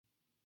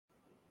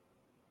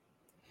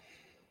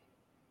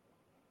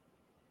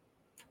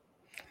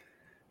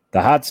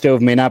The hot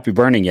stove may not be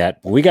burning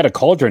yet, but we got a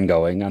cauldron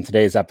going on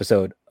today's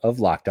episode of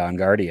Locked On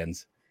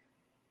Guardians.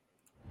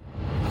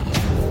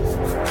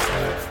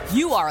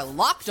 You are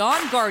Locked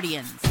On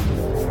Guardians,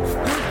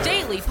 your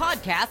daily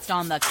podcast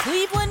on the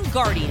Cleveland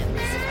Guardians,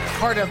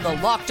 part of the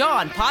Locked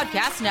On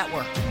Podcast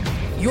Network,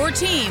 your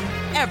team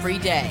every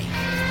day.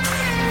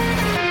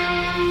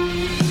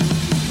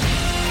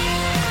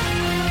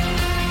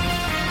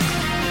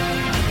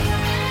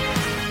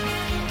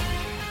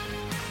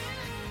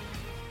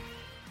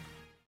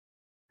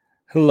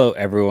 Hello,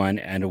 everyone,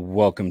 and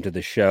welcome to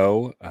the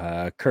show.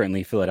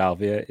 Currently,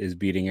 Philadelphia is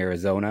beating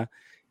Arizona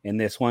in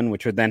this one,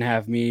 which would then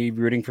have me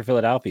rooting for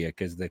Philadelphia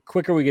because the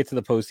quicker we get to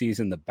the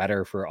postseason, the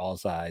better for all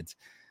sides.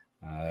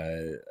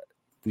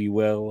 We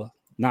will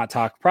not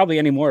talk probably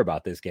any more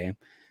about this game.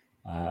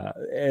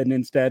 And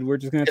instead, we're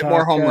just going to talk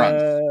more home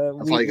runs.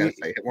 That's all you got to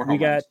say. Hit more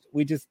home runs.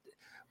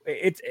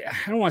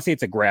 I don't want to say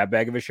it's a grab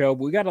bag of a show,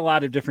 but we got a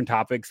lot of different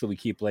topics that we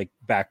keep like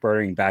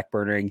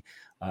backburnering.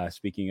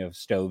 Speaking of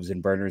stoves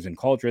and burners and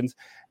cauldrons,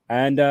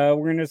 and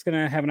we're just going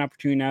to have an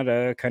opportunity now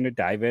to kind of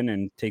dive in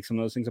and take some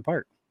of those things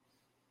apart.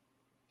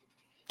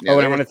 Yeah,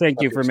 and I want to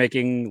thank you for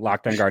making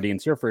Locked On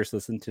Guardians your first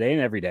listen today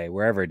and every day,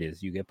 wherever it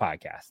is you get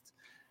podcasts.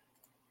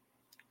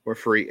 We're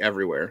free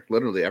everywhere,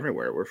 literally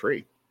everywhere. We're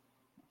free.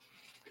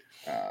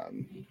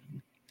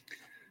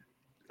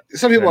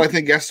 Some people, I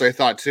think yesterday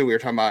thought too, we were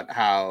talking about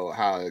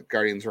how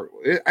Guardians were.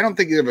 I don't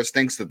think either of us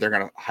thinks that they're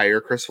going to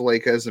hire Chris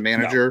Valaika as the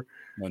manager.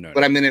 No.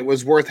 But I mean, it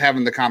was worth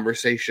having the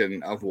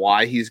conversation of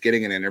why he's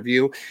getting an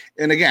interview.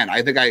 And again,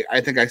 I think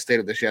I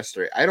stated this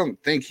yesterday. I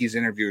don't think he's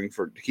interviewing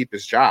to keep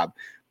his job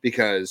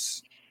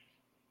because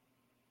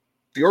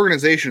the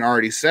organization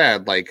already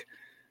said like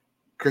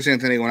Chris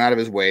Anthony went out of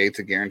his way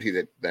to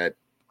guarantee that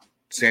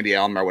Sandy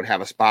Alomar would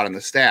have a spot on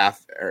the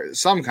staff or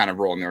some kind of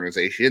role in the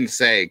organization. He didn't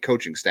say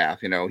coaching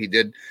staff. You know,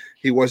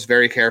 he was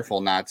very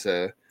careful not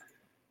to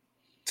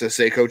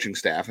say coaching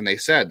staff, and they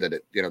said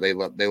that they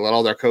let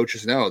all their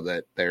coaches know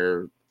that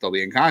they'll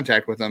be in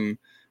contact with them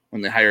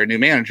when they hire a new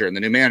manager, and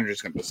the new manager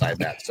is going to decide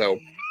that. So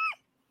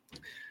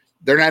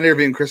they're not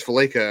interviewing Chris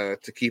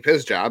Valaika to keep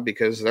his job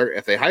because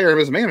if they hire him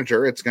as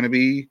manager, it's going to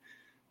be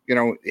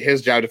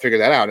his job to figure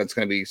that out. It's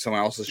going to be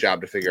someone else's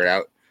job to figure it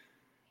out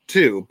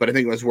too. But I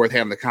think it was worth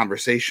having the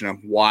conversation of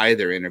why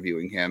they're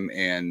interviewing him.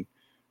 And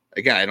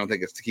again, I don't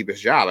think it's to keep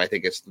his job. I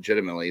think it's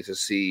legitimately to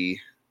see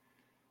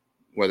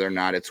whether or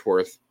not it's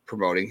worth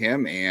promoting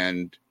him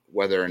and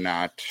whether or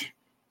not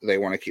they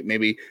want to keep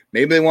maybe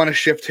they want to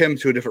shift him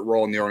to a different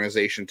role in the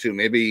organization too.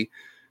 Maybe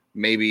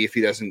if he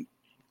doesn't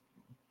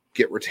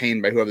get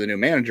retained by whoever the new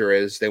manager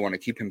is, they want to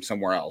keep him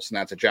somewhere else, and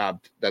that's a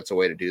job. That's a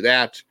way to do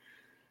that.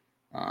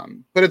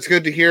 But it's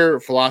good to hear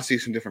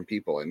philosophies from different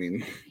people. I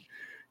mean,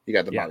 you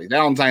got the Bobby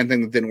Valentine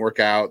thing that didn't work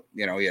out.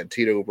 You had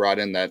Tito who brought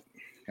in that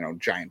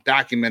giant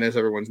document, as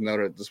everyone's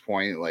noted at this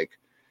point. Like,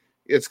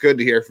 it's good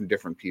to hear from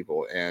different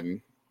people, and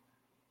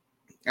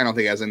I don't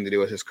think it has anything to do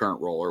with his current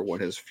role or what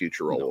his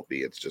future role will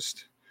be. It's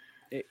just,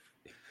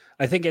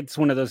 I think it's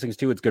one of those things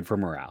too. It's good for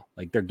morale.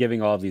 Like, they're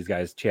giving all of these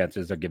guys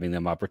chances. They're giving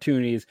them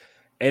opportunities,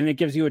 and it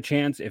gives you a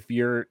chance if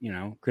you're,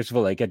 Chris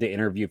Valaika to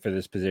interview for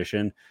this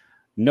position,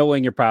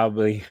 knowing you're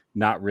probably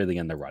not really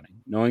in the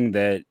running, knowing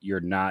that you're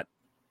not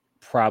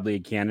probably a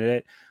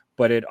candidate,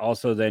 but it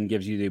also then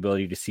gives you the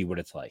ability to see what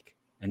it's like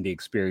and to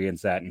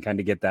experience that and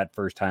kind of get that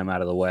first time out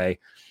of the way.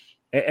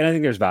 And I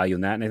think there's value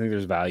in that. And I think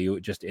there's value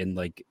just in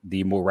like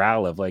the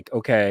morale of like,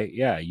 okay,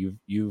 yeah,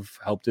 you've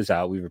helped us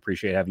out. We've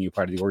appreciated having you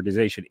part of the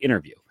organization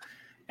interview.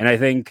 And I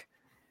think,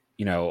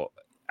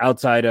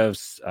 outside of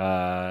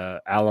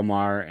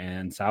Alomar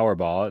and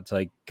Sauerball, it's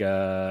like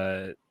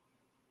that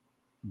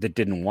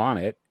didn't want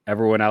it.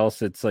 Everyone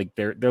else, it's like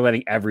they're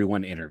letting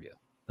everyone interview.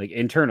 Like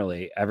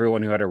internally,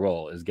 everyone who had a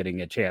role is getting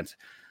a chance.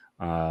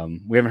 We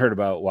haven't heard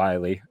about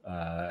Wiley.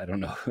 I don't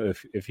know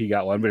if he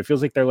got one, but it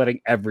feels like they're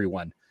letting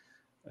everyone.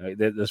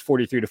 Those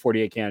 43 to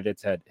 48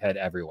 candidates had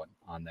everyone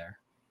on there.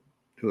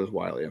 Who was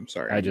Wiley? I'm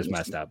sorry. I just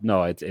messed up.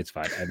 No, it's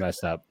fine. I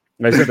messed up.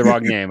 I said the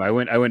wrong name. I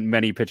went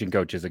many pitching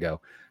coaches ago.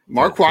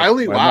 Mark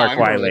Wiley? Wow. Mark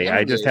Wiley.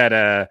 I just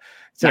had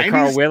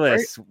Carl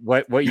Willis.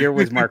 Right? What year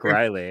was Mark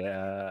Riley?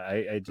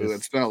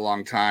 It's been a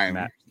long time.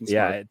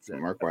 It's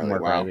Mark Wiley.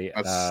 Mark Riley.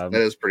 That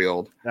is pretty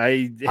old.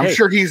 I'm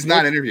sure he's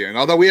not interviewing.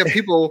 Although we have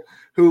people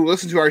who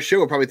listen to our show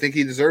will probably think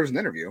he deserves an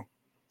interview.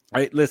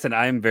 Listen,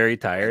 I'm very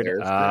tired.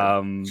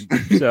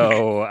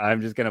 So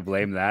I'm just gonna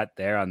blame that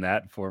there on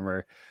that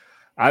former.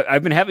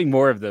 I've been having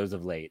more of those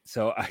of late.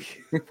 So I'm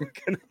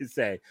gonna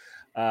say,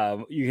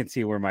 you can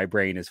see where my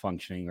brain is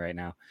functioning right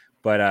now.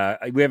 But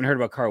we haven't heard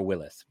about Carl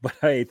Willis.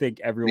 But I think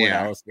everyone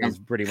else is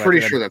pretty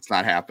sure that's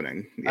not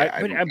happening. Yeah,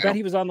 I bet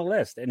he was on the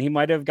list, and he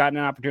might have gotten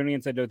an opportunity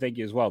and said no, thank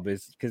you as well.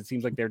 Because it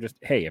seems like they're just,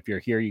 hey, if you're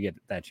here, you get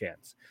that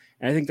chance,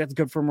 and I think that's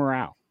good for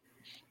morale.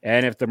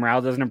 And if the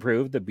morale doesn't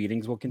improve, the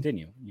beatings will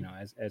continue,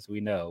 as we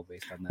know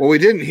based on that. Well, we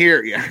didn't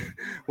hear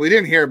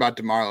about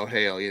DeMarlo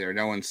Hale either.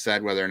 No one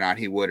said whether or not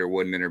he would or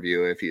wouldn't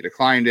interview if he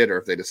declined it or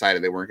if they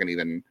decided they weren't going to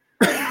even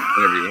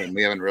interview him.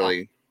 We haven't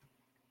really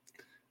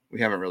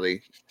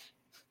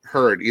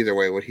heard either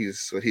way what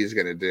he's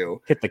going to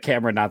do. Hit the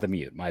camera, not the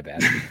mute. My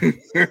bad.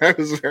 I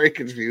was very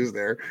confused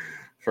there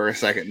for a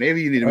second.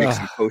 Maybe you need to make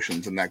some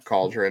potions in that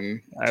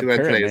cauldron. Too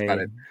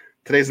bad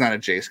today's not a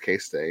Jace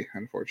case day,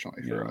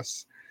 unfortunately for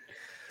us.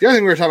 The other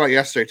thing we were talking about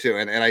yesterday too,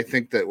 and I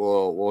think that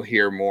we'll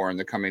hear more in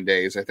the coming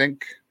days. I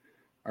think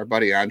our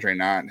buddy Andre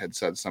Knott had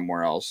said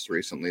somewhere else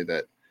recently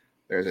that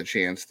there's a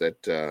chance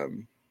that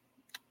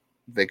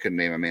they could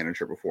name a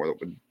manager before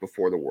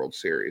the World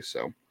Series.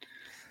 So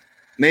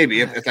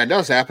maybe if that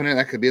does happen,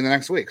 that could be in the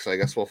next week. So I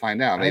guess we'll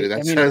find out. Maybe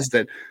says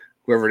that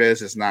whoever it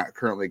is not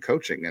currently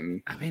coaching.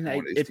 And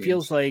it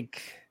feels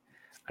like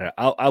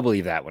I'll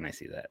believe that when I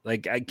see that.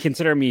 Like, I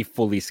consider me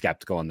fully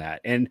skeptical on that.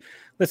 And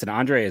listen,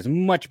 Andre is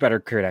much better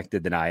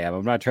connected than I am.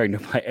 I'm not trying to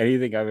buy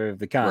anything of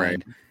the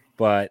kind,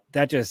 but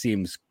that just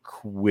seems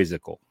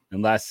quizzical.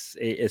 Unless,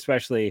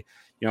 especially,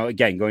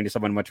 again, going to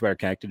someone much better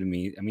connected to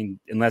me. I mean,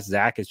 unless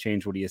Zach has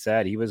changed what he has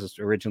said, he was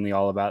originally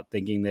all about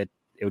thinking that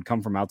it would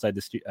come from outside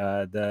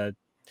the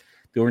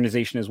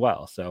organization as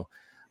well. So,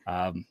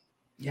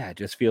 it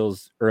just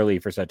feels early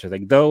for such a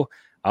thing. Though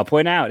I'll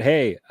point out,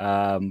 hey,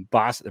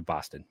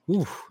 Boston.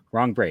 Ooh,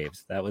 wrong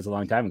Braves. That was a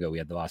long time ago. We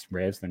had the Boston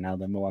Braves. They're now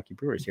the Milwaukee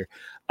Brewers here.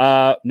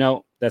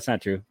 No, that's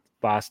not true.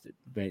 Boston,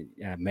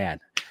 man.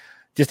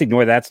 Just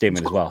ignore that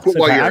statement as well.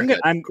 So I'm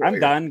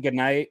done. Good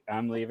night.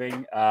 I'm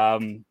leaving.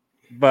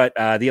 But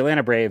the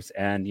Atlanta Braves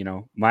and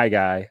my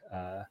guy,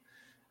 I'm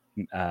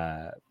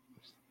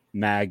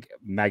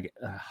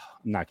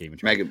not even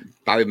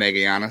Bobby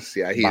Magallanes.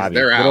 Yeah,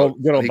 they're out.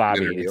 Good old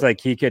Bobby. It's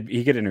like he could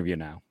interview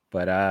now.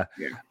 But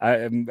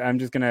I'm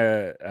just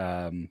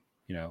gonna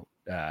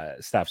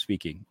stop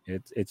speaking.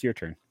 It's your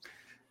turn.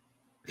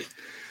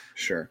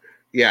 Sure.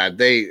 Yeah, I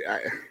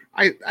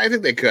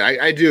think they could.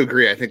 I do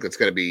agree. I think it's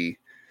going to be.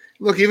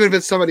 Look, even if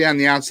it's somebody on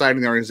the outside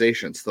of the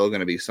organization, it's still going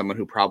to be someone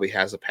who probably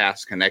has a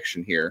past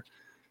connection here.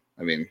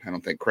 I mean, I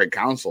don't think Craig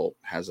Counsell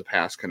has a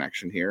past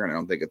connection here, and I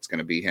don't think it's going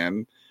to be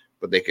him.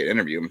 But they could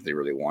interview him if they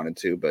really wanted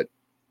to. But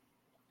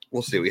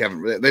we'll see.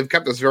 They've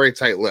kept this very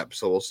tight lip,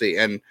 so we'll see.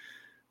 And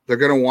they're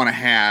going to want to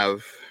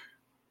have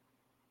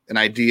an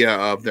idea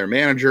of their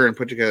manager and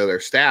put together their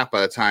staff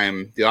by the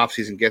time the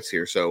offseason gets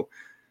here. So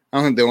I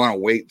don't think they want to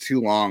wait too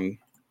long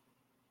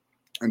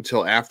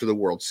until after the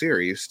World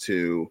Series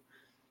to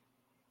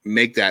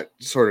make that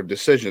sort of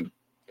decision.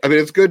 I mean,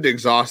 it's good to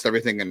exhaust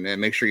everything and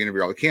make sure you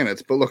interview all the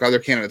candidates. But look, other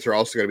candidates are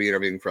also going to be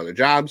interviewing for other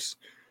jobs.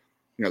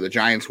 The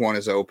Giants one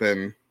is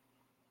open.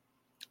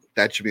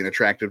 That should be an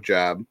attractive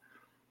job.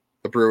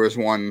 The Brewers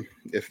one,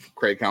 if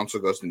Craig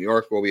Counsell goes to New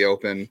York, will be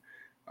open.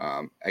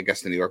 I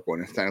guess the New York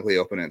one is technically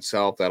open in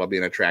itself. That'll be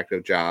an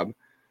attractive job.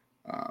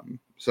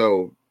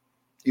 So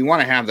you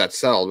want to have that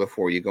settled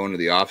before you go into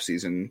the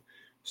offseason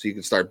so you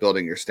can start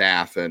building your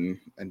staff and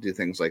do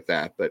things like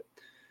that. But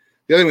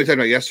the other thing we talked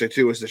about yesterday,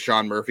 too, was the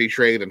Sean Murphy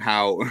trade and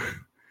how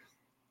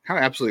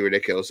absolutely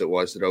ridiculous it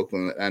was that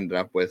Oakland ended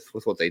up with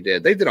what they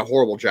did. They did a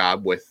horrible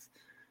job with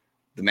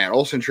the Matt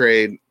Olson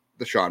trade,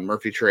 the Sean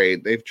Murphy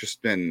trade. They've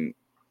just been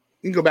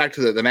 – you can go back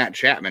to the Matt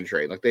Chapman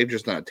trade. Like, they've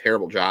just done a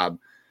terrible job.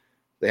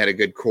 They had a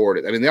good core.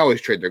 I mean, they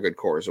always trade their good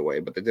cores away,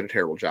 but they did a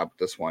terrible job with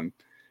this one.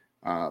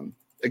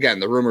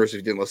 Again, the rumors, if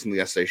you didn't listen to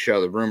yesterday's show,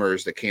 the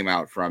rumors that came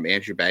out from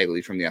Andrew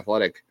Bagley from The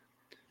Athletic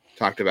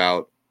talked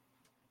about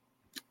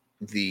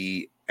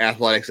the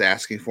Athletics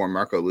asking for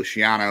Marco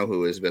Luciano,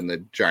 who has been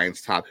the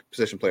Giants' top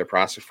position player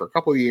prospect for a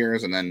couple of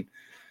years, and then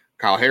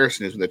Kyle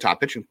Harrison, who's been the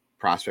top pitching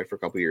prospect for a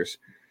couple of years.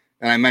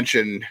 And I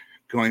mentioned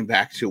going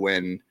back to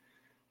when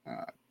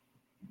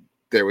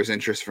there was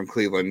interest from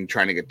Cleveland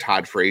trying to get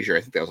Todd Frazier.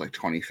 I think that was like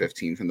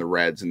 2015 from the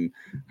Reds, and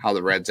how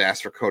the Reds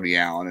asked for Cody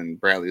Allen and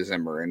Bradley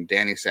Zimmer and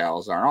Danny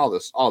Salazar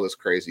and all this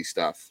crazy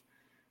stuff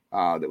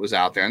that was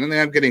out there. And then they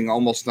ended up getting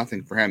almost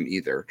nothing for him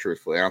either.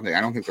 Truthfully,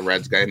 I don't think the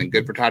Reds got anything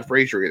good for Todd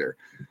Frazier either.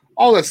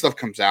 All that stuff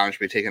comes out and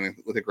should be taken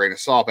with a grain of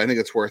salt. But I think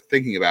it's worth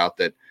thinking about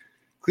that.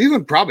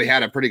 Cleveland probably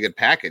had a pretty good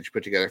package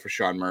put together for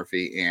Sean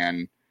Murphy,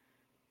 and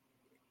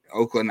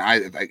Oakland.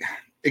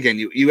 Again,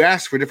 you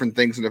ask for different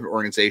things in different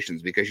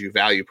organizations because you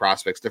value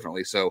prospects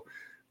differently. So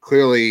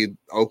clearly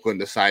Oakland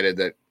decided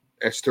that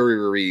Esteury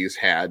Ruiz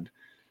had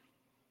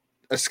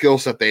a skill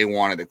set they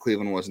wanted that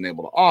Cleveland wasn't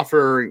able to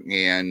offer.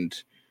 And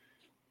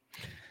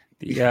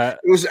I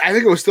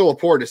think it was still a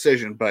poor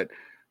decision, but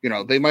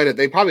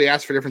they probably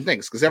asked for different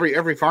things because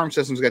every farm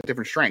system's got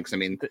different strengths. I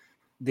mean,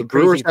 the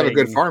Brewers have a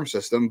good farm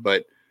system,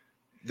 but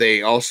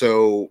they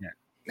also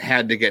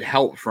had to get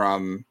help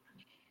from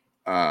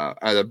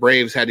the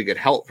Braves had to get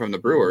help from the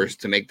Brewers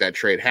to make that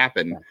trade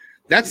happen.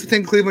 That's the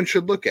thing Cleveland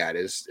should look at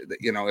is,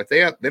 if they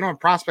don't have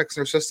prospects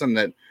in their system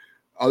that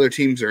other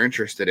teams are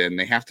interested in,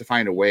 they have to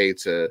find a way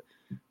to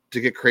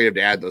get creative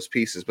to add those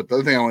pieces. But the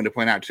other thing I wanted to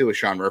point out too with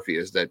Sean Murphy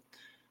is that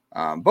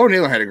Bo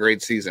Naylor had a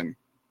great season.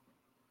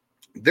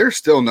 There's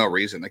still no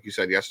reason, like you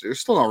said yesterday, there's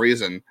still no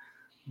reason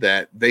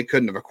that they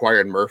couldn't have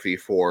acquired Murphy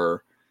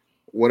for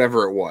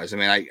whatever it was. I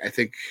mean, I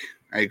think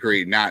I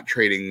agree, not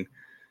trading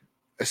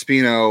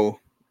Espino,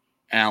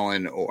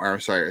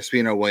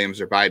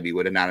 Williams, or Bybee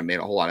would have not made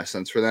a whole lot of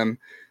sense for them.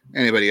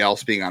 Anybody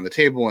else being on the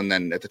table, and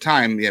then at the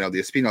time, the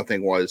Espino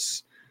thing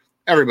was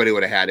everybody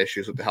would have had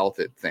issues with the health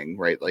thing,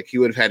 right? Like he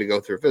would have had to go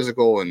through a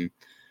physical and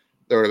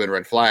there would have been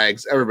red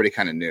flags. Everybody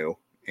kind of knew,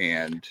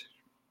 and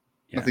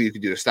nothing you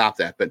could do to stop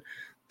that. But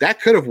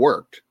that could have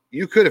worked.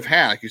 You could have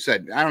had, like you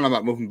said, I don't know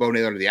about moving Bo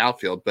Naylor to the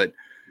outfield, but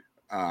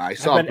I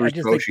saw Bruce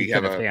Bochy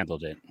have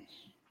handled it.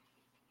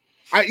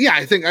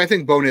 I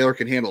think Bo Naylor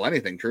can handle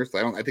anything.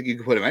 Truthfully, I think you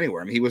could put him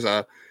anywhere. I mean, he was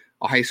a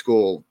high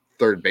school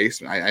third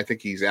baseman. I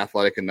think he's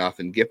athletic enough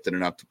and gifted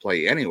enough to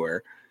play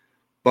anywhere.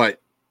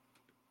 But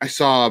I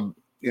saw,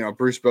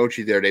 Bruce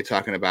Bochy the other day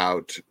talking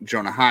about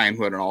Jonah Heim,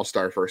 who had an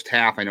all-star first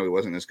half. I know he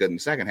wasn't as good in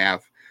the second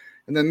half.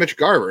 And then Mitch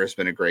Garver has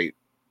been a great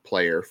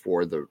player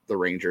for the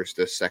Rangers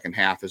this second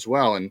half as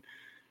well. And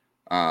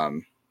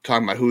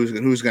talking about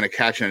who's going to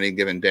catch on any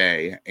given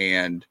day.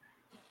 And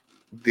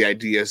the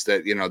idea is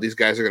that, these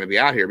guys are going to be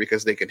out here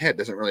because they can hit.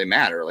 Doesn't really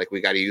matter. Like,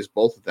 we got to use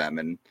both of them.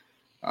 And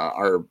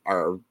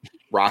our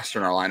roster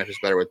and our lineup is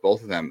better with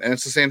both of them. And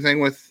it's the same thing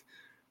with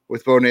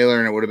Bo Naylor,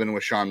 and it would have been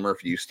with Sean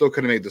Murphy. You still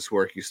could have made this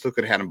work. You still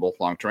could have had them both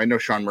long term. I know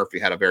Sean Murphy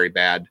had a very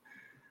bad,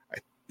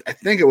 I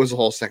think it was the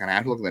whole second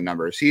half. Look at the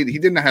numbers. He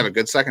did not have a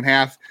good second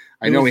half.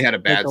 I know he had a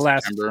bad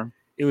September.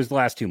 It was the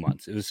last 2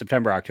 months. It was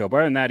September, October.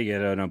 Other than that, he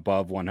had an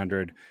above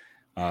 100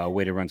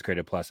 weighted runs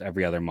created plus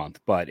every other month.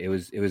 But it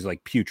was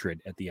like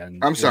putrid at the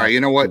end. I'm sorry. You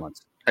know what?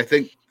 I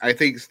think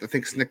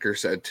Snicker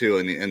said too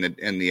in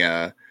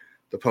the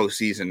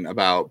postseason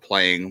about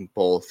playing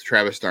both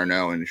Travis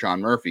d'Arnaud and Sean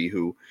Murphy,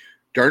 who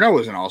d'Arnaud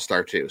was an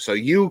all-star too. So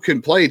you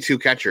can play two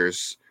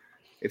catchers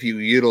if you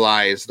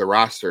utilize the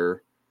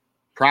roster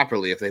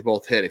properly. If they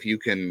both hit, if you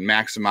can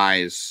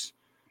maximize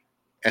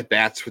at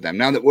bats for them.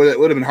 Now that would have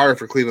been harder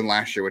for Cleveland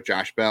last year with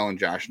Josh Bell and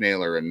Josh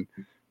Naylor and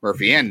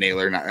Murphy and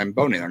Naylor and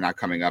Bo Naylor not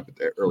coming up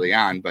early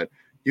on, but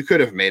you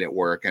could have made it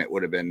work and it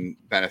would have been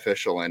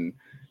beneficial. And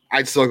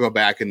I'd still go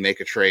back and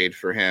make a trade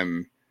for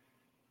him,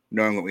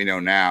 knowing what we know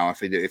now.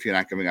 If you're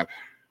not giving up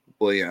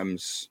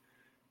Williams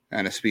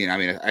and Espino, I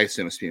mean, I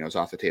assume Espino's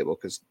off the table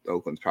because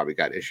Oakland's probably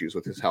got issues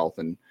with his health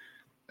and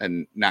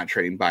not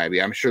trading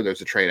Bybee. I'm sure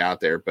there's a trade out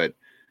there, but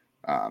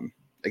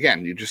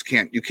again, you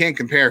can't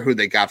compare who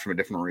they got from a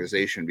different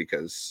organization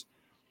because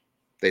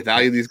they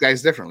value these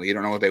guys differently. You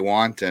don't know what they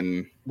want,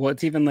 and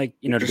it's even like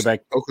to go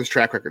back. Oakland's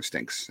track record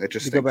stinks. It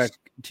just go back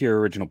to your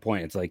original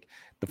point. It's like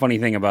the funny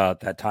thing about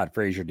that Todd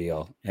Frazier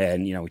deal,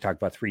 and we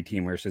talked about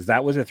 3-teamers. Is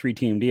that was a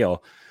 3-team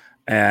deal,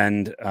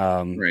 and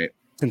right.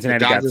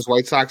 Cincinnati the Dodgers,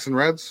 White Sox, and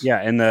Reds.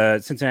 Yeah, and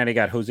the Cincinnati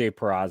got Jose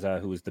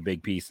Peraza, who was the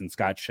big piece, and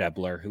Scott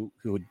Schebler,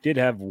 who did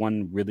have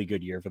one really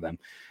good year for them.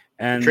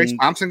 And Trace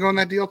Thompson going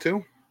that deal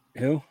too.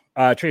 Who?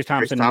 Trace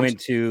Thompson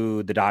went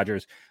to the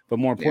Dodgers, but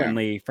more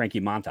importantly,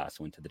 Frankie Montas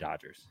went to the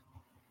Dodgers.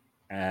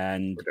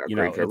 And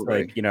it's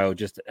like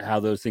just how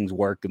those things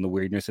work and the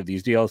weirdness of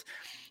these deals.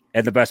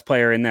 And the best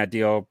player in that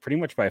deal, pretty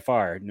much by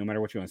far, no matter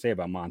what you want to say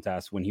about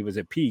Montas, when he was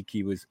at peak,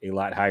 he was a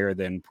lot higher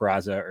than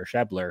Peraza or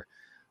Schebler.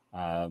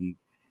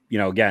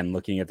 Again,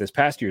 looking at this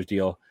past year's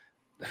deal,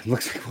 it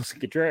looks like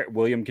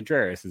William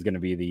Contreras is going to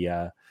be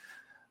the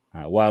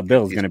Wild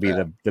Bill is going to be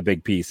the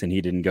big piece, and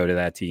he didn't go to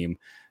that team.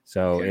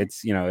 So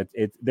it's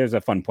there's a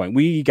fun point.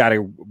 We got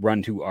to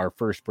run to our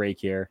first break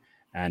here,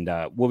 and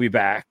we'll be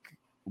back.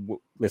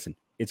 Listen,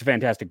 it's a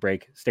fantastic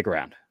break. Stick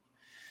around.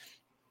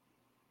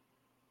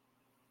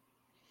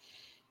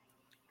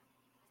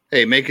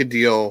 Hey, make a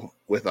deal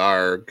with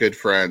our good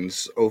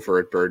friends over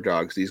at Bird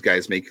Dogs. These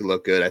guys make you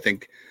look good. I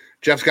think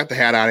Jeff's got the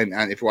hat on,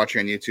 and if you're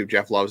watching on YouTube,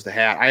 Jeff loves the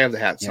hat. I have the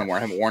hat somewhere.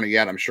 I haven't worn it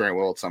yet. I'm sure I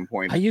will at some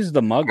point. I use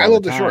the mug. I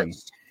love the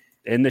shorts,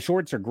 and the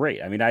shorts are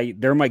great. I mean,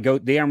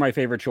 they are my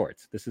favorite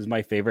shorts. This is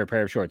my favorite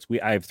pair of shorts.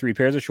 I have 3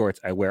 pairs of shorts.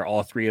 I wear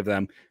all 3 of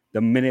them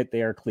the minute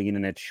they are clean,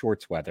 and it's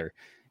shorts weather.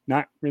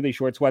 Not really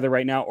shorts weather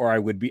right now, or I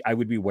would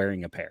be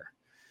wearing a pair.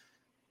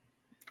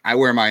 I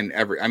wear mine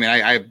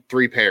I have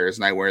 3 pairs,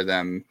 and I wear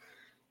them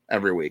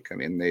every week. I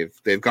mean,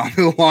 they've gone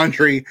through the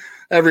laundry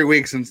every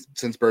week since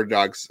Bird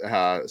Dogs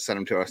sent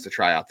them to us to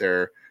try out.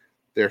 They're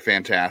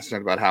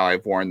fantastic. About how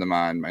I've worn them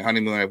on my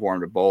honeymoon, I've worn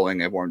them to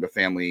bowling, I've worn them to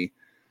family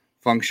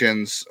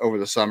functions over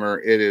the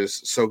summer. It is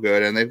so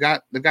good, and they've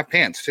got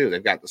pants too.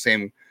 They've got the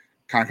same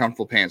kind of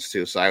comfortable pants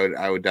too. So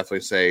I would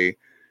definitely say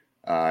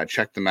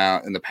check them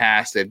out. In the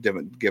past, they've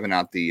given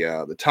out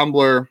the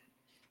tumbler.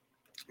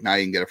 Now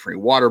you can get a free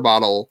water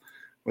bottle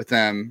with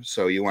them.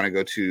 So you want to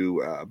go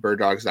to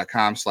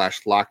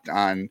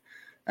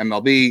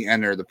birddogs.com/lockedonmlb,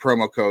 enter the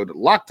promo code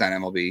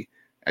lockedonmlb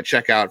at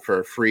checkout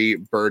for a free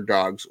Bird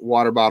Dogs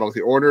water bottle with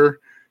your order.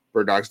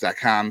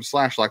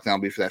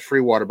 birddogs.com/lockedonmlb for that free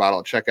water bottle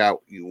at checkout.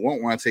 You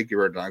won't want to take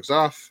your Bird Dogs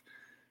off.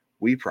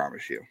 We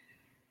promise you.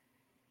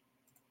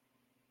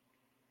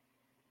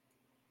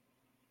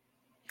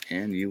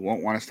 And you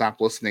won't want to stop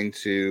listening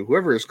to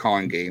whoever is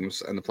calling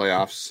games in the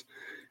playoffs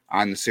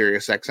on the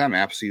SiriusXM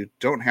app, so you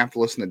don't have to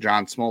listen to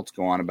John Smoltz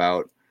go on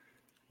about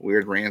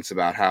weird rants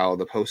about how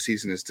the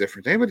postseason is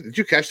different. Did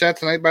you catch that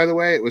tonight, by the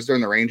way? It was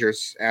during the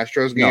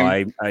Rangers-Astros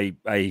game. No,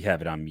 I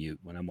have it on mute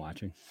when I'm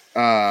watching.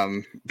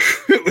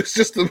 It was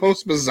just the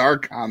most bizarre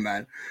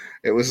comment.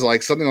 It was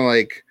like something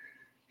like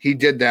he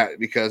did that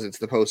because it's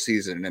the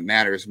postseason and it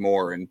matters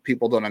more, and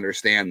people don't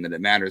understand that it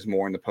matters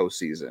more in the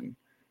postseason.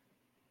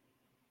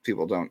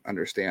 People don't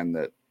understand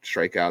that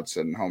strikeouts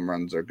and home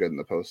runs are good in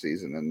the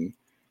postseason, and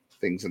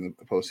things in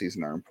the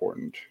postseason are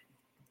important.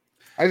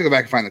 I have to go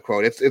back and find the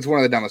quote. It's one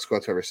of the dumbest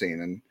quotes I've ever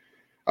seen. And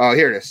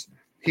here it is.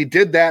 He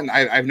did that, and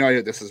I have no idea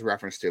what this is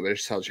reference to, but it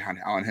just tells you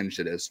how unhinged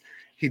it is.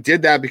 He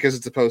did that because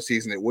it's the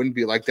postseason. It wouldn't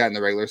be like that in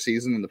the regular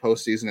season. In the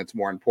postseason, it's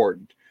more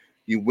important.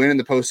 You win in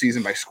the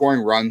postseason by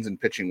scoring runs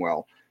and pitching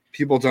well.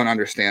 People don't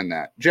understand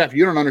that. Jeff,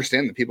 you don't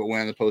understand that people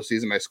win in the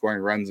postseason by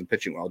scoring runs and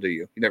pitching well, do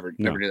you? You never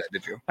knew that,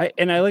 did you?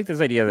 I like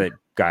this idea that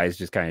guys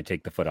just kind of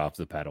take the foot off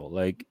the pedal.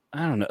 Like,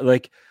 I don't know.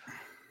 Like,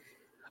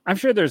 I'm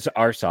sure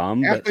are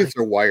some. Athletes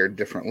are wired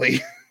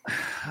differently.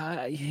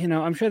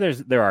 I'm sure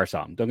there are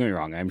some. Don't get me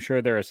wrong. I'm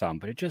sure there are some,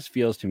 but it just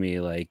feels to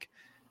me like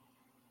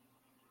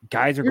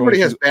guys are going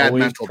to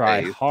always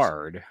try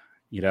hard.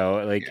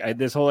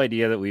 This whole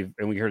idea that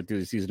we heard through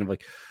the season of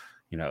like,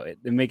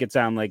 they make it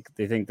sound like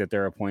they think that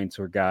there are points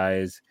where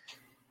guys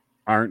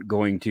aren't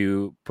going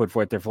to put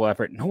forth their full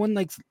effort. No one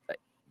likes.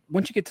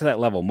 Once you get to that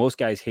level, most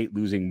guys hate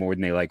losing more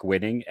than they like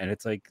winning, and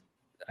it's like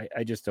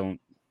I just don't.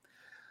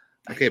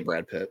 Okay,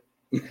 Brad Pitt.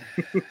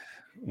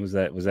 Was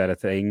that a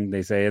thing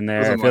they say in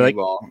there? I feel like,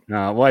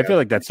 I feel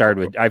like that started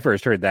with. I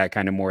first heard that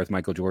kind of more with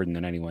Michael Jordan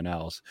than anyone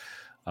else.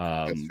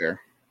 That's fair,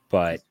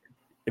 but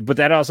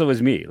that also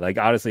was me. Like,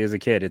 honestly, as a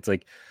kid, it's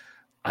like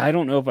I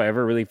don't know if I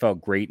ever really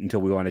felt great until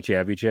we won a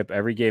championship.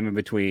 Every game in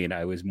between,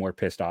 I was more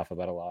pissed off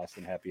about a loss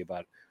than happy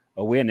about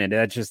a win, and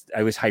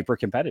I was hyper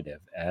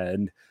competitive.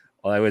 And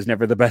while I was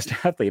never the best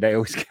athlete, I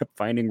always kept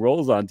finding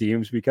roles on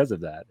teams because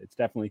of that. It's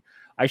definitely,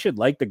 I should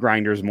like the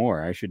grinders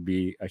more. I should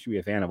be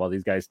a fan of all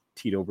these guys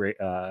Tito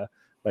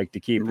like to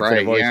keep.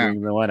 Right, yeah.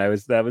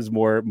 That was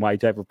more my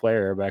type of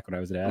player back when I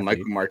was an athlete.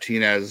 Michael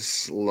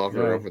Martinez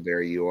lover over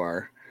there. You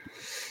are.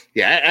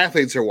 Yeah,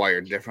 athletes are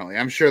wired differently.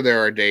 I'm sure there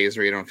are days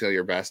where you don't feel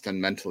your best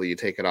and mentally you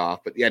take it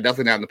off. But yeah,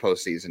 definitely not in the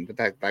postseason. But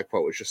that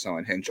quote was just so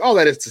unhinged. All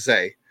that is to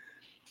say,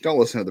 don't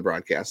listen to the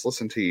broadcast.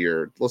 Listen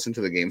to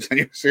the games on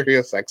your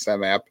Sirius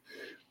XM app,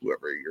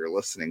 whoever you're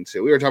listening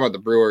to. We were talking about the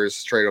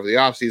Brewers trade over the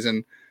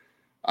offseason.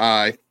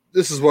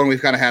 This is one we've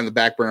kind of had in the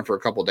back burner for a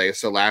couple of days.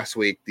 So last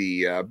week,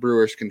 the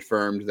Brewers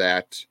confirmed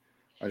that,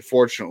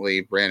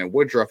 unfortunately, Brandon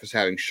Woodruff is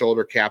having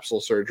shoulder capsule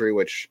surgery,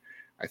 which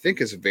I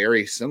think is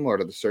very similar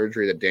to the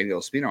surgery that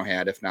Daniel Espino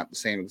had, if not the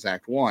same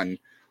exact one.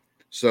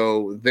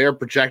 So they're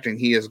projecting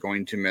he is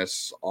going to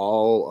miss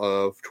all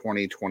of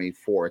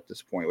 2024 at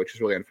this point, which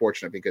is really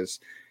unfortunate because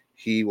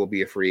he will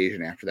be a free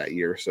agent after that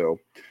year. So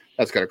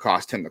that's going to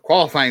cost him the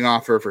qualifying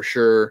offer for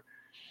sure.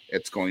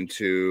 It's going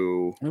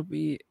to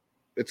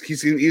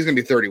he's going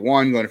to be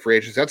 31 going to free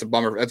agency. That's a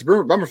bummer. That's a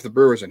bummer for the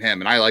Brewers and him.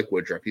 And I like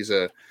Woodruff. He's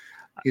a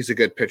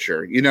good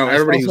pitcher.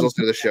 Everybody who's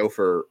listening to the show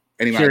for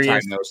any amount of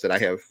time knows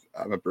that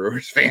I'm a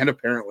Brewers fan,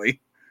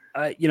 apparently.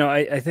 I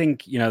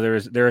think,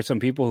 there are some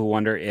people who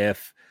wonder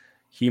if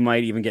he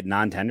might even get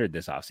non-tendered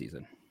this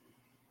offseason.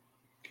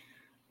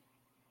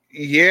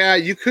 Yeah,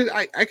 you could.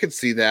 I could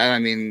see that. I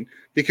mean,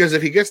 because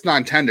if he gets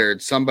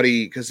non-tendered,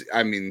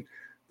 the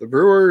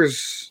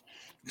Brewers,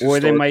 or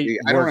they might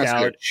work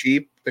out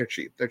cheap. They're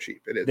cheap.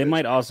 They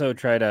might also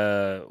try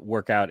to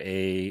work out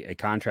a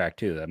contract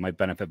too that might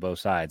benefit both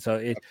sides. So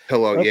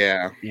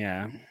yeah.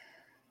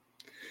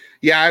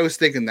 Yeah, I was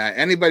thinking that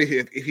anybody,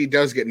 if he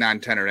does get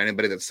non-tendered,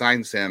 anybody that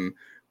signs him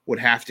would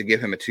have to give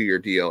him a 2-year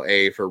deal,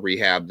 A, for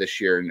rehab this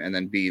year, and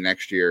then B,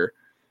 next year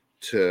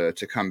to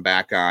come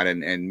back on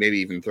and maybe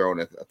even throw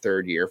in a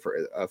third year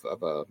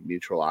of a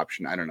mutual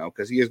option. I don't know,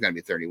 because he is going to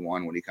be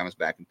 31 when he comes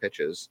back and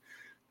pitches.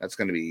 That's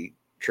going to be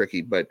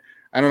tricky, but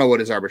I don't know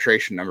what his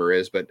arbitration number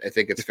is, but I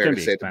think it's fair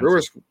to say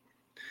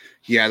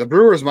the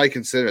Brewers might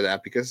consider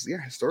that because,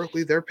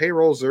 historically their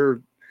payrolls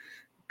are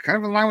kind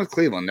of in line with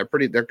Cleveland.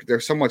 They're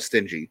somewhat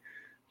stingy.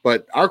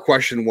 But our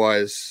question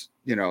was,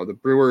 the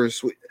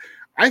Brewers,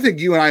 I think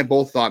you and I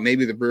both thought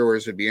maybe the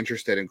Brewers would be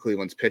interested in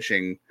Cleveland's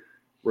pitching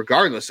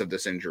regardless of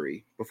this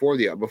injury before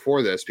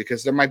this,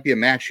 because there might be a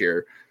match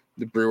here.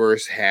 The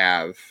Brewers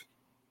have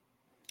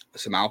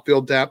some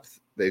outfield depth.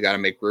 They got to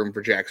make room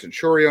for Jackson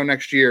Chourio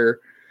next year.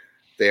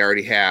 They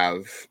already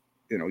have,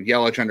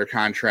 Yelich under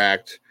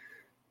contract.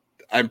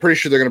 I'm pretty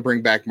sure they're going to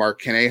bring back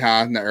Mark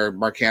Canha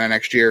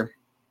next year.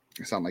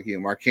 I sound like you,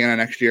 Mark Canha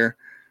next year.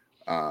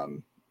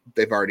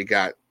 They've already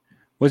got.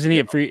 Wasn't he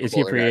a free? Is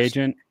he a free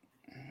agent?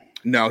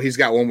 No, he's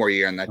got one more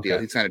year on that deal.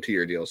 He signed a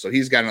 2-year deal, so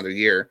he's got another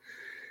year.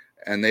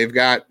 And they've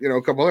got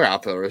a couple other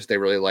outfielders they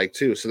really like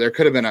too. So there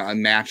could have been a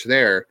match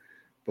there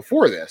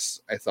before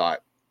this, I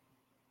thought.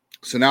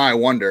 So now I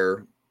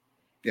wonder,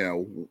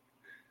 the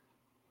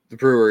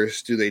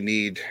Brewers, do they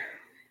need?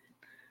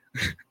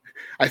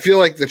 I feel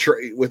like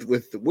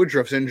with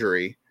Woodruff's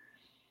injury,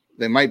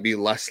 they might be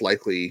less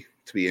likely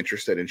to be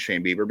interested in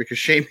Shane Bieber because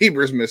Shane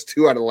Bieber's missed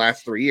 2 out of the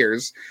last 3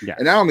 years. Yes.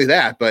 And not only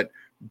that, but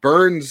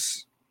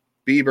Burns,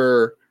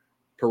 Bieber,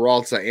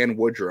 Peralta, and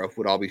Woodruff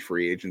would all be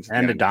free agents.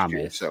 And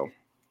Adames.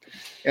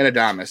 And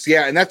Adames.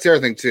 Yeah, and that's the other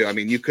thing too. I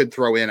mean, you could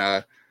throw in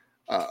a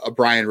a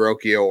Brian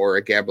Rocchio or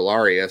a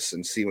Gabularius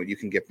and see what you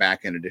can get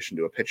back in addition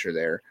to a pitcher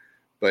there.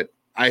 But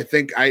I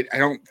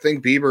don't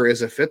think Bieber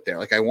is a fit there.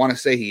 Like, I want to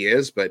say he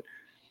is, but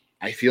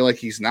I feel like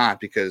he's not,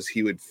 because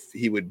he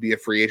would be a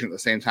free agent at the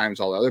same time as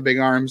all the other big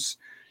arms,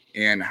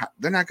 and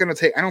they're not going to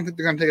take. I don't think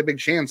they're going to take a big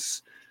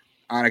chance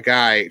on a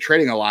guy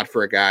trading a lot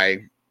for a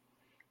guy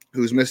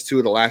who's missed 2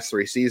 of the last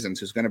 3 seasons,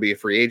 who's going to be a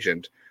free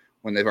agent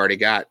when they've already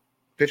got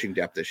pitching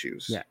depth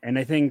issues. Yeah, and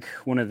I think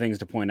one of the things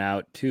to point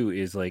out too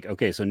is, like,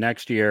 okay, so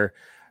next year,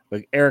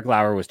 like, Eric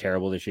Lauer was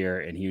terrible this year,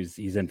 and he's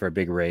in for a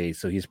big raise,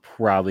 so he's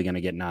probably going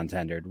to get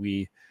non-tendered.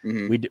 We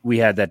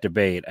had that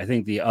debate. I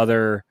think the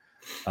other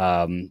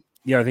thing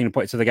to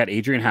point. So they got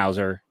Adrian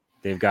Hauser,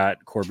 they've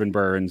got Corbin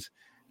Burns,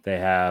 they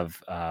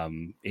have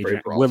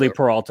Willie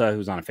Peralta,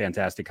 who's on a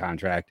fantastic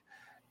contract,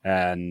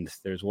 and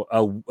there's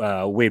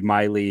Wade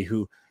Miley,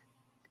 who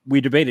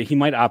we debated he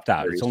might opt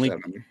out. 37. It's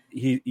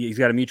only he's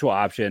got a mutual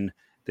option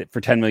that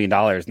for $10 million,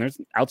 and there's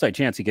an outside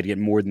chance he could get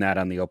more than that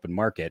on the open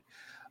market.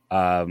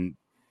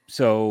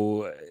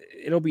 So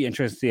it'll be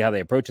interesting to see how they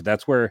approach it.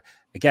 That's where,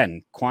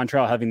 again,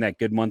 Quantrill having that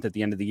good month at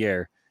the end of the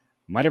year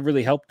might have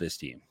really helped this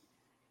team.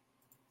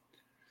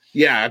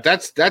 Yeah,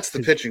 that's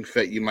the pitching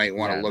fit you might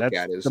want to look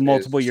at. Is the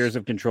multiple years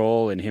of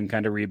control and him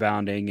kind of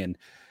rebounding, and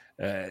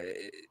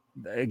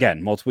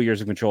again, multiple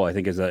years of control, I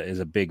think is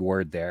a big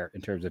word there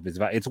in terms of his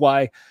value. It's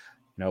why,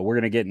 we're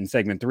going to get in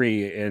segment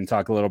 3 and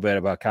talk a little bit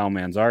about Cal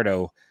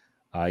Manzardo,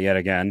 yet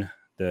again,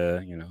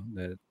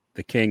 the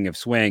king of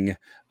swing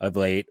of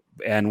late.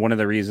 And one of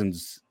the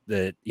reasons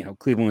that,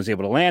 Cleveland was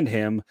able to land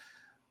him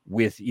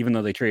with, even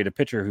though they traded a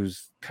pitcher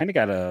who's kind of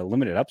got a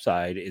limited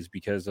upside, is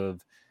because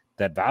of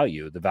that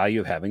value. The value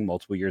of having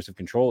multiple years of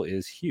control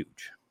is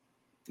huge.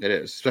 It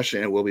is, especially,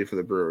 and it will be for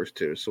the Brewers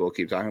too. So we'll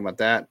keep talking about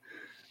that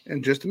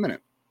in just a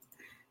minute.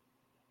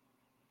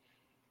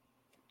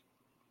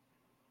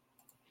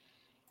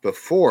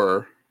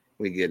 Before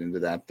we get into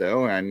that,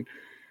 though, and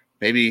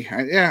maybe,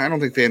 I don't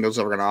think FanDuel's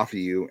ever going to offer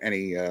you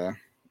any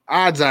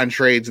odds on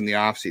trades in the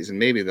offseason.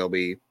 Maybe they'll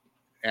be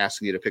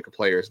asking you to pick a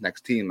player's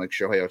next team like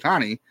Shohei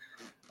Ohtani.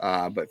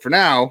 But for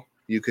now,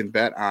 you can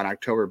bet on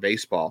October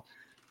baseball.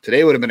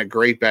 Today would have been a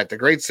great bet. The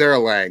great Sarah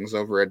Langs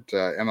over at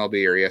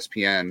MLB or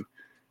ESPN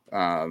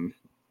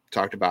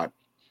talked about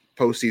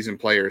postseason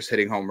players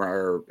hitting home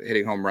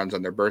runs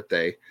on their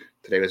birthday.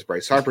 Today was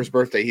Bryce Harper's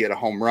birthday. He had a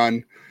home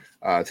run.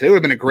 Today would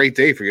have been a great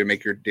day for you to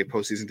make your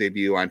postseason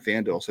debut on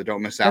FanDuel, so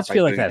don't miss out. I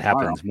feel like that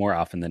happens more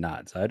often than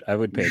not, so I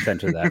would pay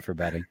attention to that for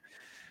betting.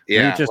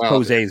 Yeah, just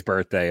Jose's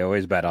birthday.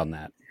 Always bet on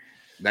that.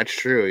 That's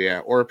true, yeah.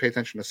 Or pay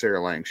attention to Sarah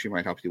Lang. She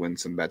might help you win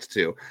some bets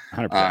too.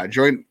 100%.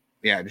 Join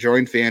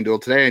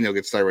FanDuel today, and you'll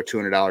get started with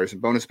 $200 in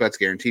bonus bets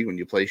guaranteed when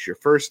you place your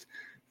first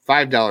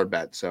 $5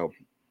 bet. So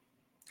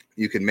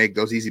you can make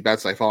those easy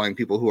bets by following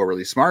people who are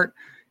really smart.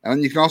 And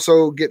then you can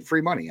also get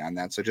free money on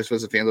that. So just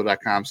visit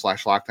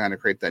FanDuel.com/lockdown to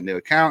create that new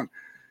account.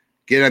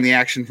 Get on the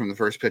action from the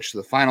first pitch to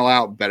the final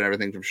out. Bet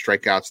everything from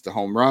strikeouts to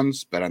home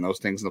runs. Bet on those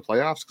things in the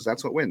playoffs, because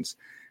that's what wins.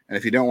 And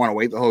if you don't want to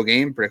wait the whole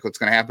game, predict what's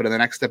going to happen in the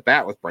next at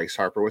bat with Bryce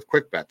Harper with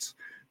quick bets.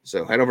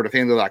 So head over to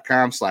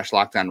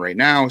FanDuel.com/lockdown right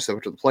now. Step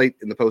up to the plate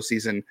in the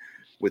postseason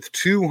with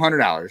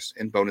 $200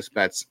 in bonus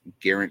bets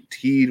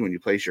guaranteed when you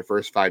place your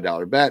first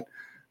 $5 bet.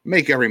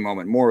 Make every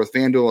moment more with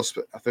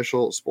FanDuel,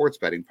 official sports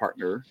betting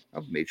partner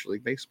of Major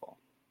League Baseball.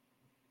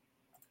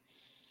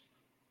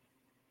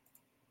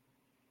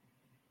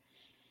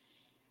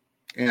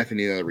 And if you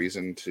need another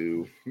reason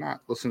to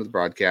not listen to the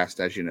broadcast,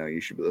 as you know, you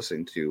should be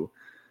listening to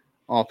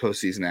all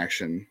postseason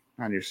action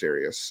on your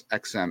Sirius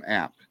XM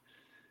app.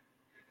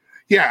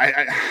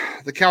 Yeah,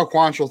 the Cal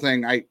Quantrill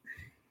thing,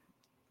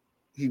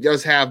 he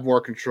does have more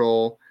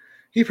control.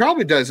 He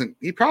probably doesn't.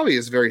 He probably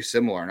is very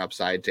similar in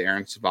upside to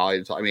Aaron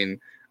Civale. I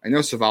mean, I know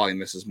Civale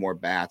misses more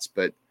bats,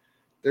 but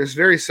there's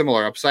very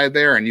similar upside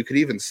there. And you could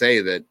even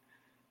say that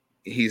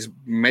he's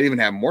might even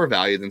have more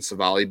value than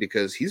Civale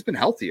because he's been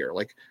healthier.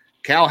 Like,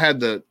 Cal had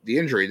the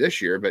injury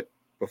this year, but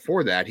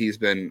before that, he's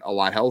been a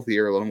lot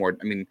healthier, a little more.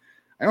 I mean,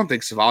 I don't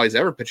think Civale's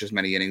ever pitched as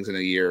many innings in a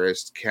year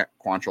as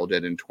Quantrill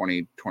did in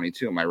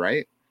 2022. Am I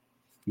right?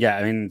 Yeah,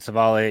 I mean,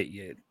 Civale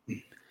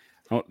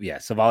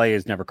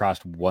has never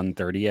crossed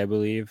 130, I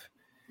believe.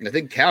 And I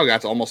think Cal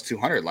got to almost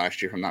 200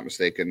 last year, if I'm not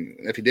mistaken.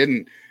 If he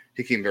didn't,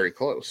 he came very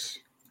close.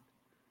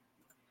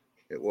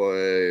 It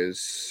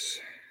was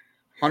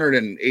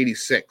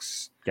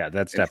 186. Yeah,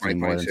 that's definitely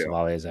more than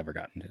Civale has ever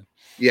gotten to.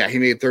 Yeah, he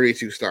made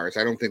 32 starts.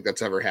 I don't think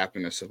that's ever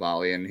happened to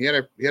Civale, and he had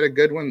a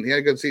good one. He had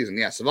a good season.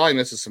 Yeah, Civale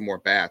misses some more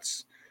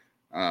bats.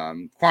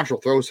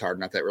 Quantrill throws hard.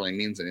 Not that really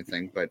means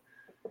anything, but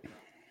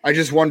I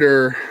just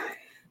wonder.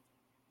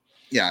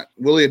 Yeah,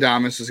 Willie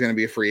Adames is going to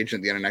be a free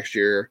agent at the end of next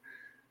year.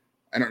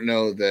 I don't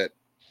know that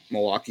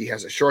Milwaukee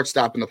has a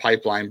shortstop in the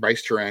pipeline.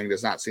 Bryce Terang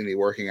does not seem to be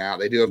working out.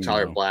 They do have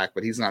Tyler Black,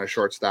 but he's not a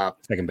shortstop.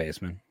 Second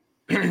baseman.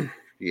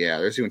 Yeah,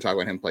 there's even talk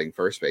about him playing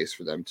first base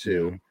for them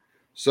too. Yeah.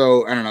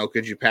 So I don't know.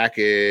 Could you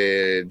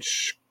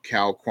package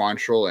Cal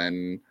Quantrill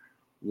and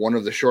one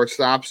of the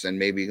shortstops and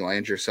maybe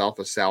land yourself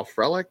a Sal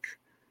Frelick?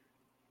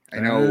 I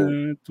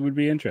know it would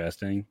be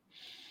interesting.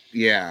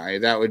 Yeah,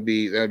 that would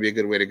be a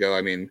good way to go.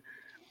 I mean,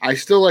 I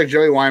still like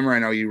Joey Weimer. I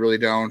know you really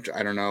don't.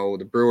 I don't know.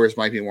 The Brewers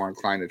might be more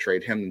inclined to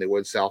trade him than they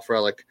would Sal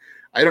Frelick.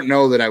 I don't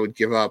know that I would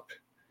give up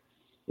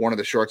one of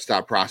the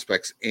shortstop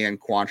prospects and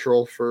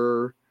Quantrill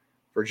for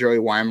Joey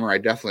Weimer. I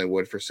definitely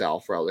would for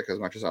Sal Frelick as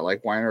much as I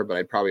like Weimer, but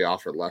I'd probably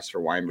offer less for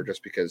Weimer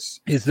just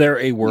because. Is there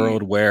a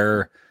world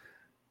where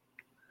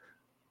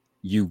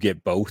you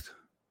get both?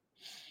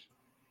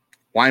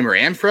 Weimer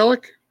and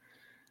Frelick?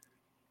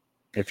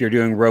 If you're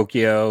doing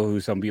Rocchio, who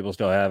some people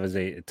still have as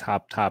a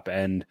top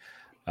end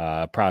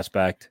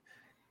prospect,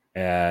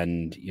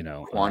 and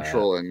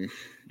Quantrill, and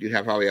you'd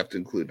probably have to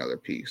include another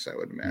piece, I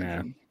would imagine.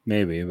 Yeah,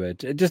 maybe,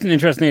 but just an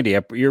interesting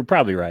idea. You're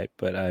probably right,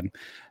 but I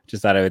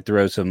just thought I would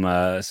throw some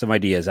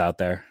ideas out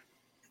there.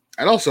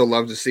 I'd also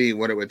love to see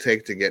what it would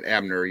take to get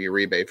Abner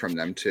Uribe from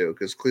them too,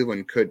 because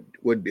Cleveland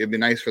it'd be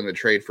nice for them to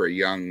trade for a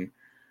young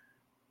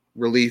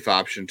relief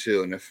option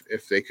too, and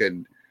if they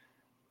could.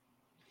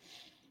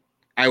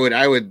 I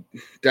would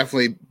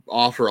definitely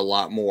offer a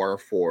lot more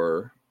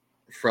for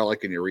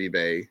Frelick and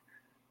Uribe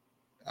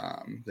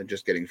than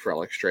just getting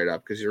Frelick straight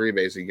up, because Uribe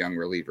is a young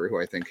reliever who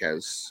I think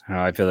has.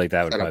 I feel like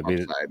that would probably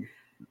be.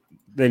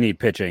 They need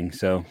pitching,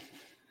 so.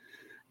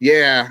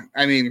 Yeah,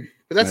 I mean,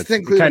 but that's the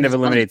thing. It kind of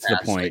eliminates the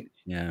point.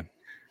 Yeah,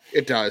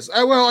 it does.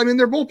 Well, I mean,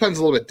 their bullpen's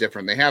a little bit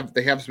different. They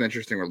have some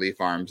interesting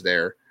relief arms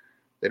there.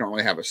 They don't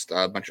really have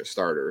a bunch of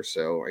starters,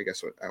 so I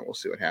guess we'll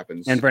see what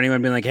happens. And for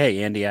anyone being like,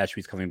 "Hey, Andy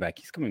Ashby's coming back,"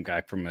 he's coming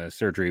back from a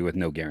surgery with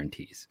no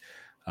guarantees.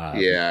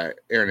 Yeah,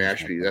 Aaron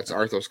Ashby, that's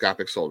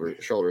arthroscopic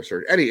shoulder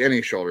surgery.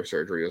 Any shoulder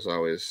surgery is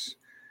always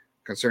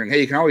concerning.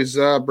 Hey, you can always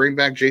bring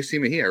back JC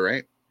Mejia,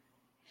 right?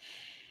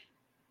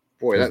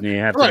 Boy, doesn't he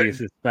have to be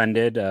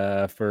suspended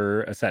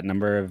for a set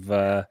number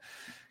of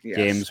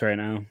games right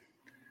now?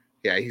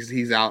 Yeah,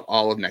 he's out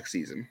all of next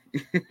season.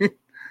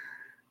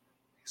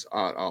 He's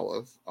out all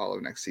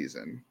of next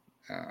season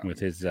with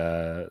his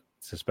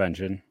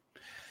suspension.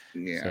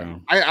 Yeah,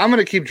 so. I'm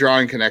going to keep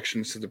drawing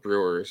connections to the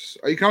Brewers.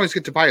 You can always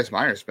get Tobias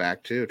Myers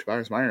back too.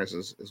 Tobias Myers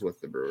is with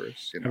the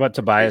Brewers. How about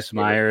Tobias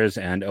Myers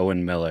and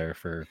Owen Miller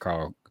for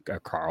Cal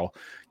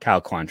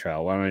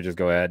Quantrill? Why don't I just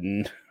go ahead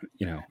and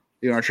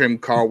You want to trade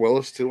Carl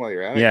Willis too while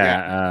you're at it?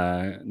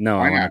 Yeah. No,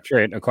 I want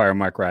to acquire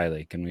Mark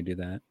Riley. Can we do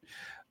that?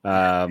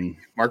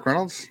 Mark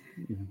Reynolds?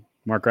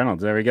 Mark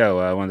Reynolds. There we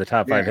go. One of the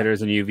top 5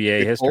 hitters in UVA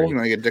Dick history. Pole? You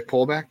want to get Dick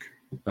Pole back?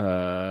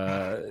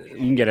 You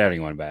can get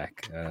anyone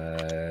back.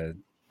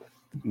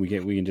 We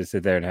can just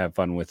sit there and have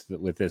fun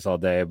with this all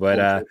day.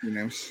 But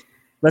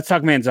let's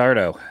talk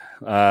Manzardo.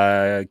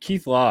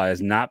 Keith Law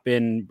has not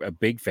been a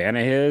big fan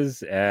of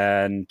his,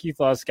 and Keith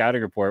Law's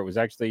scouting report was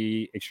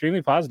actually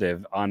extremely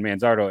positive on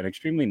Manzardo and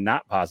extremely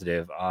not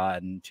positive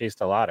on Chase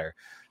DeLauter.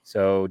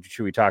 So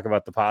should we talk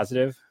about the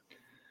positive?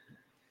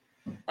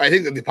 I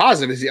think that the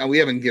positive is we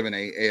haven't given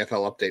a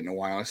AFL update in a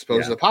while. I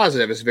suppose the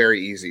positive is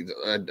very easy.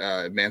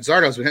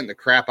 Manzardo's been hitting the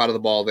crap out of the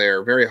ball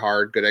there, very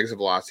hard, good exit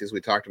velocities.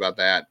 We talked about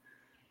that.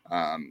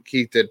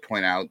 Keith did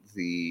point out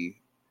the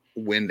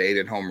wind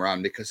aided home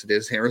run because it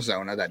is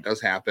Arizona. That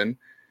does happen.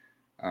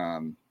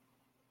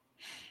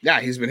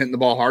 He's been hitting the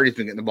ball hard. He's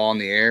been getting the ball in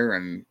the air,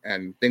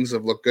 and things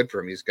have looked good for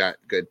him. He's got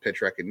good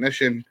pitch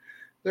recognition.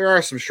 There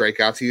are some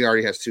strikeouts. He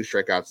already has 2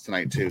 strikeouts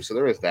tonight too, so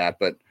there is that.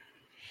 But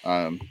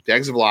the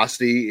exit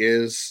velocity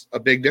is a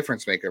big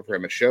difference maker for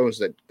him. It shows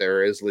that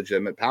there is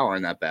legitimate power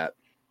in that bat.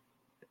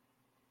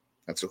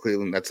 That's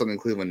something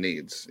Cleveland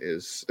needs.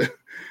 Is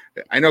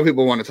I know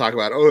people want to talk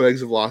about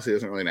exit velocity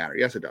doesn't really matter.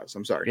 Yes, it does.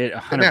 I'm sorry. It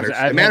matters.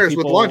 It matters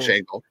with launch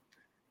angle.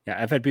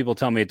 Yeah, I've had people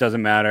tell me it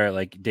doesn't matter,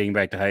 like dating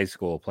back to high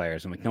school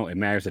players. I'm like, no, it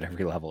matters at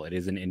every level. It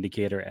is an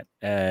indicator at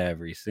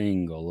every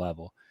single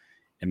level.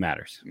 It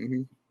matters.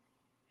 Mm-hmm.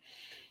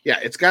 Yeah,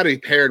 it's got to be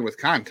paired with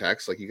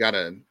context. Like you got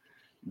to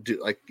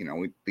do, like,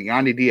 the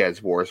Yandy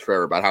Diaz wars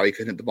forever about how he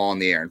couldn't hit the ball in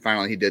the air, and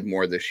finally he did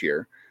more this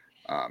year.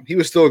 He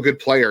was still a good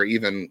player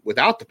even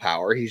without the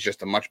power. He's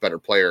just a much better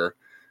player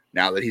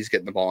now that he's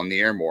getting the ball in the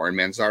air more, and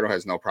Manzardo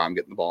has no problem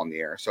getting the ball in the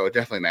air. So it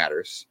definitely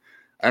matters.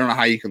 I don't know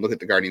how you can look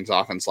at the Guardians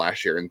offense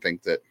last year and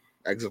think that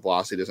exit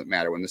velocity doesn't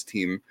matter when this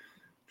team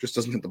just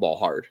doesn't hit the ball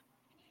hard.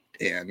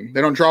 And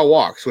they don't draw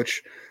walks,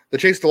 which the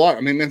Chase DeLauter,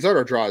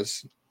 Manzardo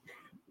draws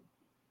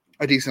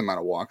a decent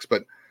amount of walks,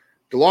 but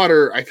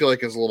DeLauter, I feel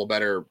like, is a little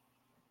better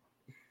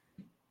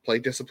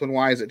plate discipline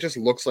wise. It just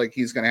looks like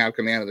he's going to have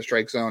command of the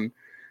strike zone.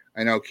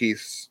 I know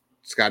Keith's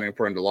scouting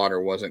report on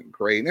DeLauter wasn't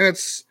great, and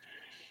it's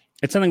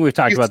something we've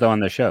talked about though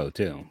on the show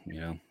too.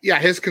 Yeah,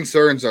 his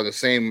concerns are the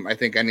same. I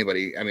think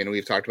anybody.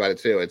 We've talked about it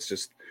too. It's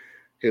just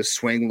his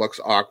swing looks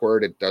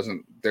awkward. It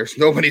doesn't. There's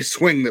nobody's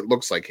swing that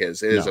looks like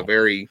his. It is a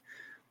very.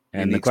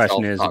 And the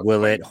question is,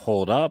 will it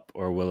hold up,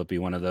 or will it be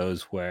one of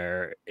those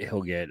where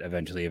he'll get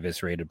eventually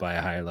eviscerated by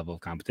a higher level of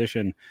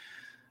competition?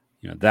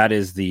 That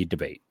is the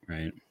debate,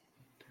 right?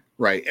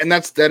 Right, and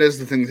that is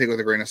the thing to take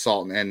with a grain of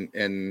salt. And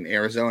in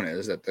Arizona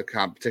is that the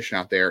competition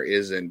out there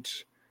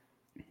isn't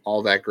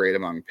all that great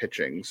among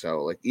pitching.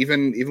 So, like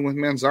even with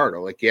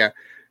Manzardo,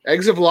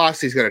 exit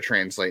velocity is going to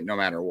translate no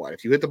matter what.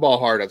 If you hit the ball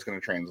hard, that's going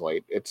to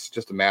translate. It's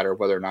just a matter of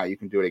whether or not you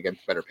can do it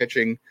against better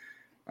pitching.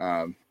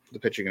 The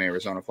pitching in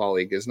Arizona Fall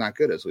League is not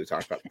good, as we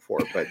talked about before.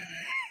 But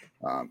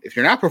If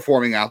you're not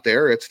performing out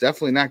there, it's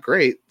definitely not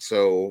great.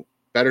 So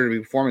better to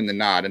be performing than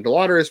not. And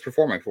DeLauder is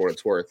performing for what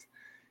it's worth.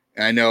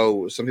 And I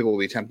know some people will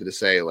be tempted to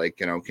say, like,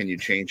 can you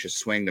change his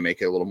swing to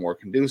make it a little more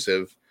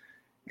conducive?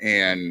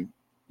 And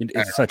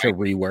it's such a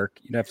rework.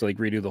 You'd have to like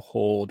redo the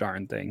whole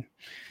darn thing.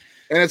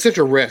 And it's such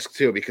a risk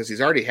too, because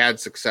he's already had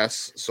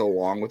success so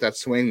long with that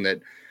swing that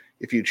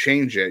if you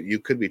change it, you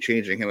could be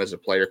changing him as a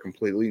player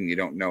completely, and you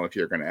don't know if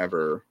you're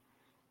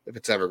if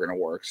it's ever going to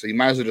work. So you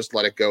might as well just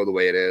let it go the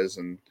way it is.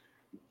 And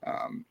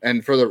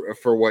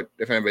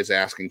if anybody's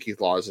asking,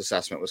 Keith Law's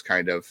assessment was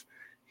kind of,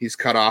 he's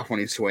cut off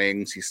when he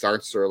swings. He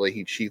starts early.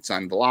 He cheats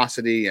on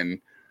velocity. And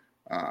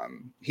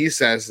he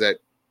says that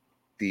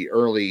the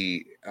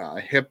early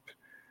hip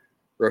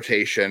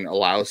rotation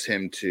allows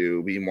him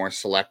to be more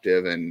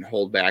selective and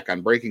hold back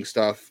on breaking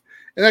stuff.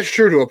 And that's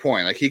true to a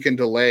point. Like, he can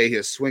delay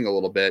his swing a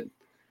little bit.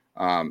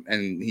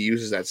 And he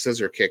uses that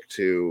scissor kick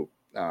to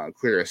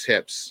clear his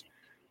hips.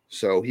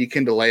 So he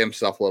can delay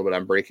himself a little bit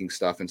on breaking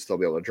stuff and still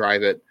be able to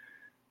drive it.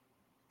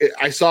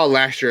 I saw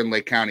last year in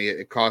Lake County,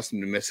 it caused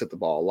him to miss hit the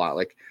ball a lot.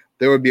 Like,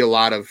 there would be a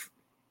lot of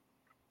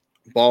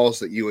balls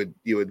that you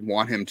would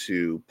want him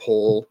to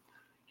pull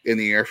in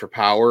the air for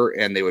power,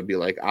 and they would be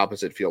like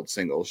opposite field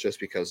singles just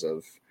because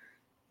of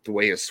the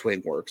way his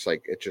swing works.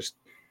 Like, it just,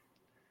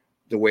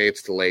 the way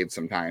it's delayed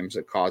sometimes,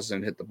 it causes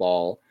him to hit the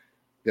ball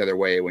the other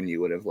way when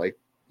you would have liked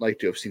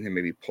to have seen him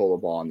maybe pull a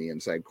ball on the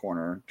inside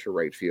corner to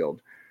right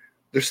field.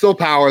 There's still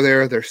power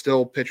there. There's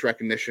still pitch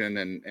recognition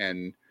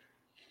and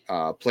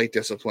plate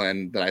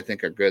discipline that I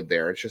think are good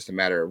there. It's just a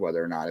matter of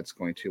whether or not it's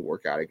going to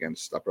work out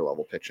against upper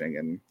level pitching.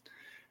 And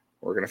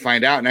we're going to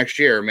find out next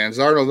year.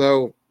 Manzardo,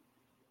 though,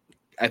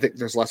 I think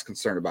there's less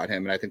concern about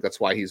him. And I think that's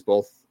why he's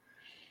both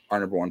our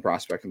number one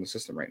prospect in the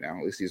system right now.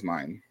 At least he's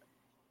mine.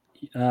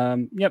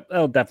 Yep.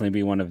 That'll definitely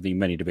be one of the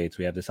many debates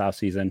we have this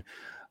offseason.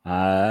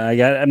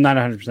 I'm not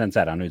 100%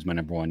 set on who's my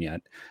number one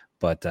yet,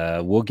 but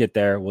we'll get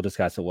there. We'll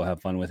discuss it. We'll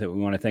have fun with it. We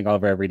want to thank all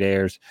of our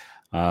everydayers.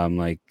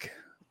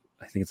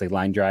 I think it's like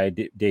Line Dry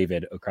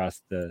David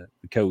across the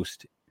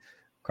coast,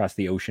 across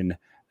the ocean,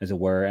 as it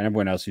were, and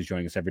everyone else who's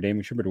joining us every day.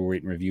 Make sure to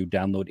rate and review,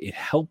 download. It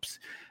helps.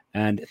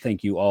 And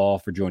thank you all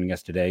for joining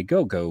us today.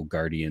 Go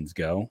Guardians,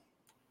 go.